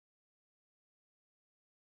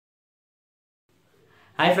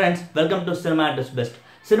Hi friends, welcome to Cinema at its Best.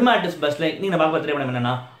 Cinema at its Best ல நீங்க பார்க்க திரைப்படம்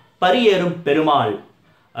என்னன்னா பரியேறும் பெருமாள்.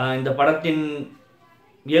 இந்த படத்தின்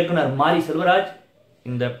இயக்குனர் மாரி செல்வராஜ்,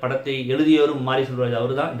 இந்த படத்தை எழுதியவரும் மாரி செல்வராஜ்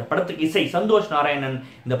அவர்தான். இந்த படத்துக்கு இசை சந்தோஷ் நாராயணன்,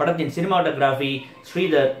 இந்த படத்தின் சினிமாட்டோகிராஃபி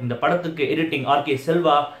ஸ்ரீதர், இந்த படத்துக்கு எடிட்டிங் ஆர்கே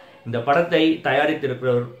செல்வா, இந்த படத்தை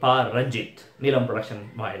தயாரித்திருக்கிறவர் பா ரஞ்சித், நீலம் ப்ரொடக்ஷன்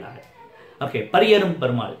வாயிலாக. ஓகே, பரியேறும்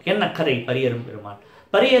பெருமாள் என்ன கதை? பரியேறும் பெருமாள்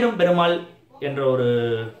பரியேறும் என்ற ஒரு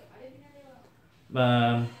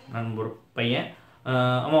பையன்,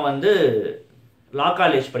 அவன் வந்து லா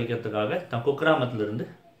காலேஜ் படிக்கிறதுக்காக தன் குக்கிராமத்திலிருந்து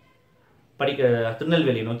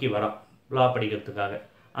திருநெல்வேலி நோக்கி வரான் லா படிக்கிறதுக்காக.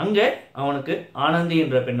 அங்கே அவனுக்கு ஆனந்தி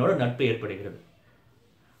என்ற பெண்ணோட நட்பு ஏற்படுகிறது.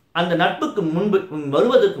 அந்த நட்புக்கு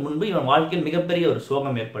வருவதற்கு முன்பு இவன் வாழ்க்கையில் மிகப்பெரிய ஒரு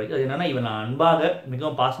சோகம் ஏற்படுகிறது. அது என்னன்னா, இவன் அன்பாக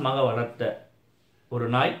மிகவும் பாசமாக வளர்த்த ஒரு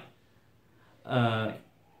நாய்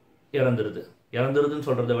இறந்துருதுன்னு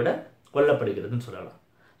சொல்றதை விட கொல்லப்படுகிறதுன்னு சொல்லலாம்.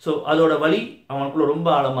 ஸோ அதோட வலி அவனுக்குள்ள ரொம்ப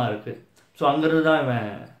ஆழமாக இருக்குது. ஸோ அங்கேருந்து தான் இவன்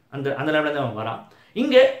அந்த லெவலில் தான் அவன் வரான்.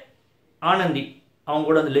 இங்கே ஆனந்தி அவங்க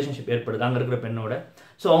கூட அந்த ரிலேஷன்ஷிப் ஏற்படுது அங்கே இருக்கிற பெண்ணோட.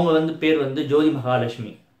 ஸோ அவங்க வந்து பேர் வந்து ஜோதி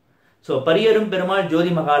மகாலட்சுமி. ஸோ பரியேறும் பெருமாள்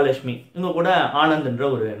ஜோதி மகாலட்சுமி இவங்க கூட ஆனந்த்ன்ற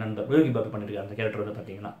ஒரு நண்பர் யோகி பாபு பண்ணியிருக்காரு அந்த கேரக்டர் வந்து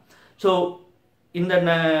பார்த்தீங்கன்னா. ஸோ இந்த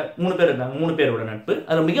 3 பேர் இருந்தாங்க, 3 பேரோட நட்பு.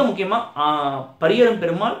 அதில் மிக முக்கியமாக பரியேறும்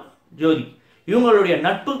பெருமாள் ஜோதி இவங்களுடைய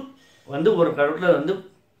நட்பு வந்து ஒரு கடத்தில் வந்து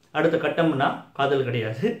அடுத்த கட்டம்னா காதல்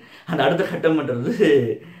கிடையாது. அந்த அடுத்த கட்டம்ன்றது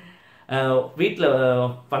வீட்டில்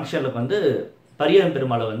ஃபங்க்ஷனுக்கு வந்து பரியேறும்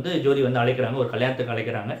பெருமாளை வந்து ஜோதி வந்து அழைக்கிறாங்க, ஒரு கல்யாணத்துக்கு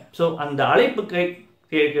அழைக்கிறாங்க. ஸோ அந்த அழைப்பு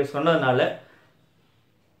சொன்னதுனால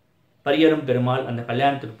பரியேறும் பெருமாள் அந்த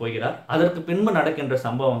கல்யாணத்துக்கு போகிறார். அதற்கு பின்பு நடக்கின்ற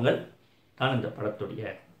சம்பவங்கள் தான் இந்த படத்துடைய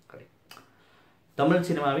கதை. தமிழ்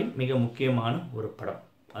சினிமாவின் மிக முக்கியமான ஒரு படம்,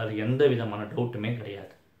 அதில் எந்த விதமான டவுட்டுமே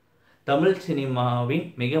கிடையாது. தமிழ் சினிமாவின்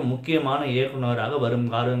மிக முக்கியமான இயக்குநராக வரும்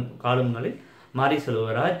காலங்களில் மாரி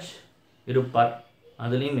செல்வராஜ் இருப்பார்,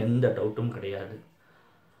 அதுலேயும் எந்த டவுட்டும் கிடையாது.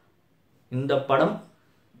 இந்த படம்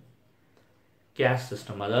கேஸ்ட்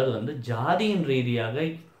சிஸ்டம், அதாவது வந்து ஜாதியின் ரீதியாக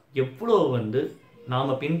எவ்வளோ வந்து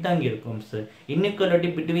நாம் பின்தாங்கி இருக்கோம் சார்.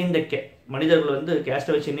 இன்இக்வாலிட்டி பிட்வீன் த மனிதர்கள் வந்து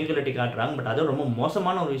கேஸ்ட்டை வச்சு இன்இக்வாலிட்டி காட்டுறாங்க. பட் அது ரொம்ப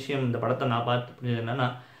மோசமான ஒரு விஷயம். இந்த படத்தை நான் பார்த்து என்னன்னா,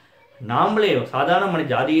 நாமளே சாதாரண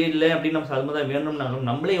ஜாதியே இல்லை அப்படின்னு நம்ம சாதாரணமாக வேணும்னாலும்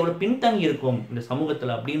நம்மளே எவ்வளோ பின்தங்கி இருக்கோம் இந்த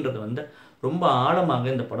சமூகத்தில் அப்படின்றது வந்து ரொம்ப ஆழமாக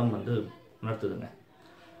இந்த படம் வந்து உணர்த்துதுங்க.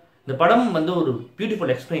 இந்த படம் வந்து ஒரு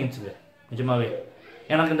பியூட்டிஃபுல் எக்ஸ்பீரியன்ஸுங்க நிஜமாவே.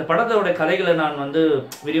 எனக்கு இந்த படத்தோட கதைகளை நான் வந்து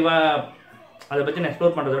விரிவாக அதை பற்றி நான்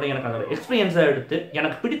எக்ஸ்ப்ளோர் பண்ணுறத விட எனக்கு அதோட எக்ஸ்பீரியன்ஸாக எடுத்து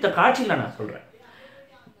எனக்கு பிடித்த காட்சியில் நான் சொல்கிறேன்.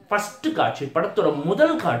 ஃபஸ்ட்டு காட்சி, படத்தோட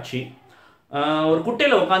முதல் காட்சி, ஒரு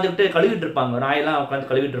குட்டையில் உட்காந்துக்கிட்டு கழுவிட்டு இருப்பாங்க, நாயெல்லாம்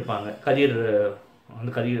உட்காந்து கழுவிட்டு இருப்பாங்க, கதிர்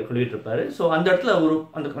கழுவிட்டு இருப்பாரு. ஸோ அந்த இடத்துல ஒரு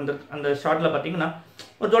அந்த ஷார்ட்டில் பார்த்தீங்கன்னா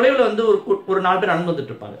ஒரு தொலைவில் வந்து ஒரு 4 பேர் நடந்து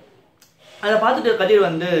வந்துட்டு இருப்பாங்க. அதை பார்த்துட்டு கதிர்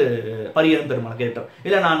வந்து பரியேறும் பெருமாள் கேட்டோம்,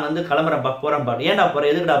 இல்லை நான் வந்து கிளம்புறேன் போகிறேன் பாட்டு, ஏன்டா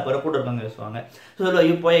போகிறேன், எதுக்குடா போகிற, கூட இருக்காங்க பேசுவாங்க. ஸோ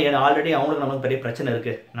ஐயோ போய் ஆல்ரெடி அவங்களுக்கு நமக்கு பெரிய பிரச்சனை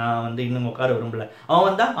இருக்குது, நான் வந்து இன்னும் உட்கார விரும்பல.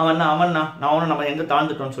 அவன் அவனும் நம்ம எங்கே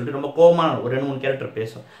தாழ்ந்துட்டோம்னு சொல்லிட்டு ரொம்ப கோபமான ஒரு 2-3 கேரக்டர்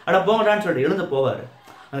பேசும். ஆனால் போங்கடான்னு சொல்லிட்டு எழுந்து போவார்.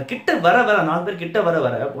 அந்த கிட்ட வர 4 பேர் கிட்ட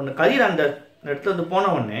வர ஒன்று கதிர் அந்த இடத்துல வந்து போன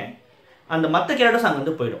உடனே அந்த மற்ற கேரக்டர்ஸ் அங்கே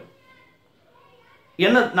வந்து போயிடும்.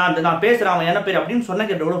 என்ன நான் பேசுகிறேன், அவன் என்ன பேர் அப்படின்னு சொன்ன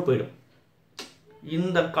கேரக்டரோட போயிடும்.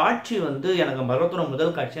 இந்த காட்சி வந்து எனக்கு பகவத்தோட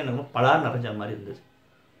முதல் காட்சி எனக்கு பலார் நிறைஞ்ச மாதிரி இருந்தது.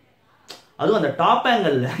 அதுவும் அந்த டாப்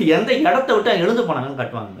ஆங்கிளில் எந்த இடத்த விட்டு எழுந்து போனாங்கன்னு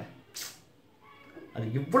காட்டுவாங்க. அது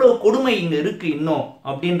இவ்வளவு கொடுமை இங்கே இருக்கு இன்னும்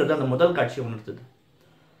அப்படின்றது அந்த முதல் காட்சியை உணர்த்துது.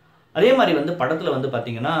 அதே மாதிரி வந்து படத்தில் வந்து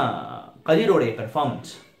பார்த்தீங்கன்னா கதிரோடைய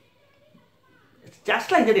performance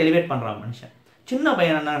just like that elevate பண்ணுறான் மனுஷன். சின்ன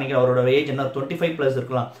பையன் என்ன நினைக்கிறேன், அவரோட ஏஜ் என்ன 25+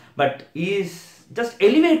 இருக்கலாம், பட் இஸ் ஜஸ்ட்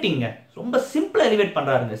எலிவேட்டிங்க. ரொம்ப சிம்பிளாக எலிவேட்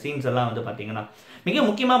பண்ணுறாருங்க சீன்ஸ் எல்லாம் வந்து பார்த்தீங்கன்னா. மிக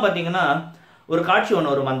முக்கியமாக பார்த்தீங்கன்னா ஒரு காட்சி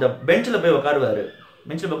ஒன்று வரும், அந்த பெஞ்சில் போய் உட்காருவார்,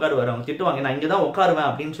 அவங்க திட்டுவாங்க, நான் இங்கே தான் உட்காருவேன்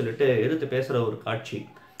அப்படின்னு சொல்லிட்டு எடுத்து பேசுகிற ஒரு காட்சி.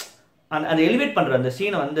 அந்த எலிவேட் பண்ணுற அந்த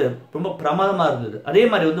சீனை வந்து ரொம்ப பிரமாதமாக இருந்தது. அதே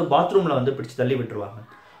மாதிரி வந்து பாத்ரூமில் வந்து பிடிச்சி தள்ளி விட்டுருவாங்க,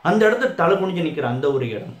 அந்த இடத்த தலை குனிஞ்சு நிற்கிற அந்த ஒரு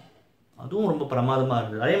இடம், அதுவும் ரொம்ப பிரமாதமாக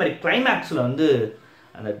இருந்தது. அதே மாதிரி கிளைமேக்ஸில் வந்து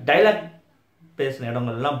அந்த டைலாக் பேசின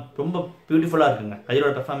இடங்கள்லாம் ரொம்ப பியூட்டிஃபுல்லாக இருக்குங்க.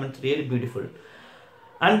 கதிரோட performance really beautiful.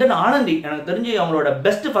 And then Anandhi, எனக்கு தெரிஞ்சு அவங்களோட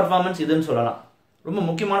பெஸ்ட் பர்ஃபார்மன்ஸ் இதுன்னு சொல்லலாம். ரொம்ப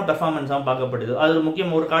முக்கியமான பெர்ஃபார்மன்ஸாக பார்க்கப்படுது. அது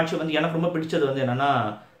முக்கியம் ஒரு காட்சி வந்து எனக்கு ரொம்ப பிடிச்சது வந்து என்னென்னா,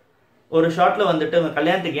 ஒரு ஷார்ட்டில் வந்துட்டு அவங்க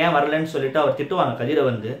கல்யாணத்துக்கு ஏன் வரலன்னு சொல்லிட்டு அவர் திட்டுவாங்க கதிரை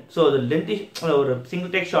வந்து. ஸோ அது லென்த்தி ஒரு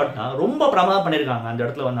சிங்கிள் டேக் ஷாட் தான், ரொம்ப பிரமாதம் பண்ணியிருக்காங்க அந்த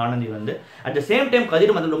இடத்துல வந்து ஆனந்தி வந்து. அட் த சேம் டைம்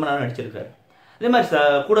கதிர் வந்து ரொம்ப நல்லா நடிச்சிருக்காரு. அதே மாதிரி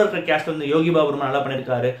கூட இருக்கிற கேஸ்ட் வந்து யோகி பாபு ரொம்ப நல்லா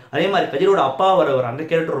பண்ணியிருக்காரு. அதே மாதிரி கதிரோட அப்பா வரவர் அந்த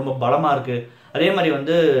கேரக்டர் ரொம்ப பலமாக இருக்குது. அதே மாதிரி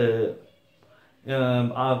வந்து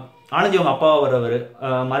ஆனந்தி அவங்க அப்பா வரவர்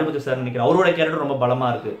மாரிமுத்து சார் நினைக்கிறேன், அவரோட கேரக்டர் ரொம்ப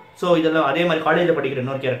பலமாக இருக்குது. ஸோ இதெல்லாம் அதே மாதிரி காலேஜில் படிக்கிற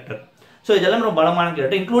இன்னொரு கேரக்டர். ஸோ இதெல்லாம் ரொம்ப பலமான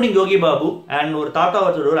character, including Yogi Babu and ஒரு தாத்தா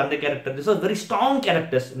ஒரு அந்த character. This are very strong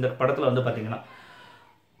characters இந்த படத்தில் வந்து பார்த்தீங்கன்னா.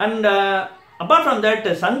 And apart from that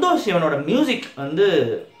Santhosh சிவனோட மியூசிக் வந்து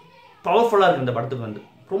பவர்ஃபுல்லாக இருக்குது இந்த படத்துக்கு, வந்து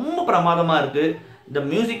ரொம்ப பிரமாதமாக இருக்குது. இந்த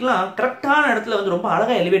மியூசிக்லாம் கரெக்டான இடத்துல வந்து ரொம்ப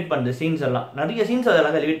அழகாக எலிவேட் பண்ணுது. சீன்ஸ் எல்லாம் நிறைய சீன்ஸ் அது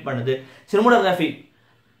அழகாக எலிவேட் பண்ணுது. சினிமோட்டோகிராஃபி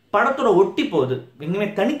படத்தோட ஒட்டி போகுது, எங்கேயுமே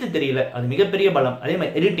தனித்து தெரியல, அது மிகப்பெரிய பலம். அதே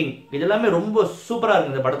மாதிரி எடிட்டிங் இதெல்லாமே ரொம்ப சூப்பராக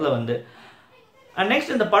இருக்குது இந்த படத்தில் வந்து. அண்ட்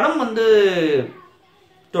நெக்ஸ்ட் இந்த படம் வந்து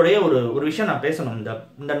தோடைய ஒரு விஷயம் நான் பேசணும்.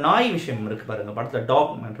 இந்த நாய் விஷயம் இருக்கு பாருங்க படத்தில்,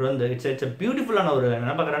 டாக் மேட்டர் வந்து இட்ஸ் பியூட்டிஃபுல்லான ஒரு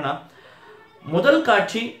என்ன பார்க்குறேன்னா, முதல்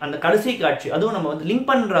காட்சி அந்த கடைசி காட்சி அதுவும் நம்ம வந்து லிங்க்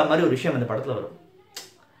பண்ணுற மாதிரி ஒரு விஷயம் இந்த படத்தில் வரும்.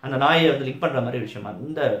 அந்த நாயை வந்து லிங்க் பண்ணுற மாதிரி விஷயம்,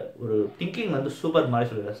 அந்த ஒரு திங்கிங் வந்து சூப்பர் மாதிரி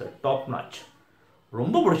சொல்லுறேன் சார், டாப் நாச்.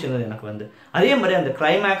 ரொம்ப பிடிச்சிருந்தது எனக்கு வந்து. அதே மாதிரி அந்த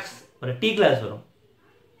கிளைமேக்ஸ் ஒரு டீ கிளாஸ் வரும்,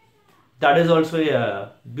 that is also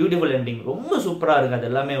beautiful ending, ரொம்ப சூப்பராக இருக்குது. அது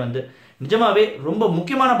எல்லாமே வந்து நிஜமாவே ரொம்ப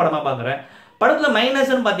முக்கியமான படமாக பார்க்குறேன். படத்தில்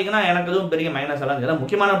மைனஸ்ன்னு பார்த்தீங்கன்னா எனக்கு எதுவும் பெரிய மைனஸ் எல்லாம் இல்லை,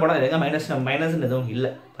 முக்கியமான படம் எதுங்க மைனஸ்ன்னு எதுவும்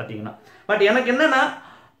இல்லை பார்த்தீங்கன்னா. பட் எனக்கு என்னன்னா,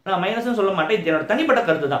 நான் மைனஸ்ன்னு சொல்ல மாட்டேன், இது என்னோட தனிப்பட்ட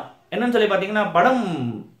கருத்து தான். என்னன்னு சொல்லி பார்த்தீங்கன்னா, படம்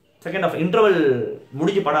செகண்ட் ஆஃப் இன்டர்வல்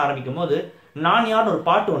முடிஞ்சு படம் ஆரம்பிக்கும் போது நான் யார்னு ஒரு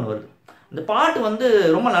பாட்டு ஒன்று வருது. அந்த பாட்டு வந்து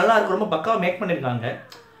ரொம்ப நல்லா இருக்கு, ரொம்ப பக்காவாக மேக் பண்ணியிருக்காங்க.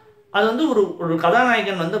 அது வந்து ஒரு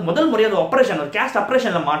கதாநாயகன் வந்து முதல் முறையாக ஆப்ரேஷன், ஒரு கேஸ்ட்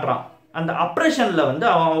ஆப்ரேஷனில் மாட்டுறான். அந்த ஆப்ரேஷனில் வந்து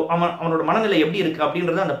அவனோட மனநிலை எப்படி இருக்குது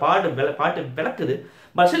அப்படின்றத அந்த பாட்டு விளக்குது.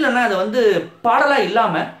 பட் இல்லைன்னா அதை வந்து பாடலாக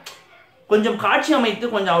இல்லாமல் கொஞ்சம் காட்சி அமைத்து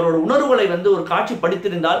கொஞ்சம் அவரோட உணர்வுகளை வந்து ஒரு காட்சி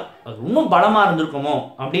படித்திருந்தால் அது இன்னும் பலமாக இருந்திருக்குமோ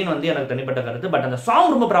அப்படின்னு வந்து எனக்கு தனிப்பட்ட கருத்து. பட் அந்த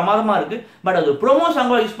சாங் ரொம்ப பிரமாதமாக இருக்குது, பட் அது ப்ரோமோ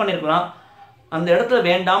சாங்காக யூஸ் பண்ணியிருக்கலாம், அந்த இடத்துல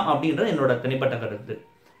வேண்டாம் அப்படின்றது என்னோட தனிப்பட்ட கருத்து.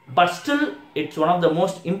 But still it's one of the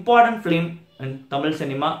most important film in Tamil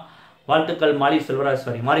cinema. வாழ்த்துக்கள் மாரி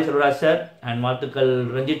செல்வராஜ் சார் அண்ட் வாழ்த்துக்கள்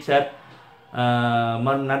ரஞ்சித் சார்.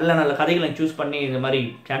 நல்ல நல்ல கதைகளை சூஸ் பண்ணி இந்த மாதிரி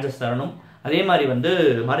சான்சஸ் தரணும். அதே மாதிரி வந்து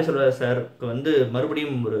மாரி செல்வராஜ் சாருக்கு வந்து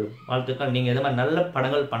மறுபடியும் ஒரு வாழ்த்துக்கள், நீங்கள் இதே மாதிரி நல்ல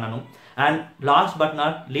படங்கள் பண்ணணும். And last but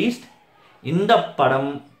not least, இந்த படம்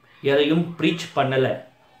எதையும் ப்ரீச் பண்ணலை,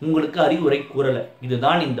 உங்களுக்கு அறிவுரை கூறலை.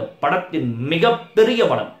 இதுதான் இந்த படத்தின் மிகப்பெரிய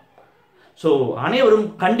படம். ஸோ அனைவரும்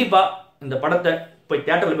கண்டிப்பாக இந்த படத்தை போய்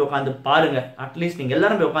தியேட்டரில் போய் உட்காந்து பாருங்கள். அட்லீஸ்ட் நீங்கள்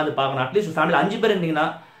எல்லாரும் போய் உட்காந்து பார்க்கணும். அட்லீஸ்ட் ஃபேமிலி 5 பேர் இருந்தீங்கன்னா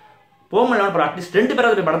போக முடியல, அட்லீஸ்ட் 2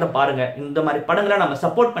 பேராவது போய் படத்தை பாருங்கள். இந்த மாதிரி படங்களை நம்ம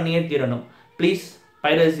சப்போர்ட் பண்ணியே தீரணும். ப்ளீஸ்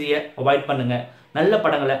பைரசியை அவாய்ட் பண்ணுங்கள், நல்ல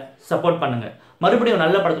படங்களை சப்போர்ட் பண்ணுங்கள். மறுபடியும்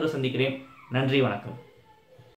நல்ல படத்தில் சந்திக்கிறேன். நன்றி, வணக்கம்.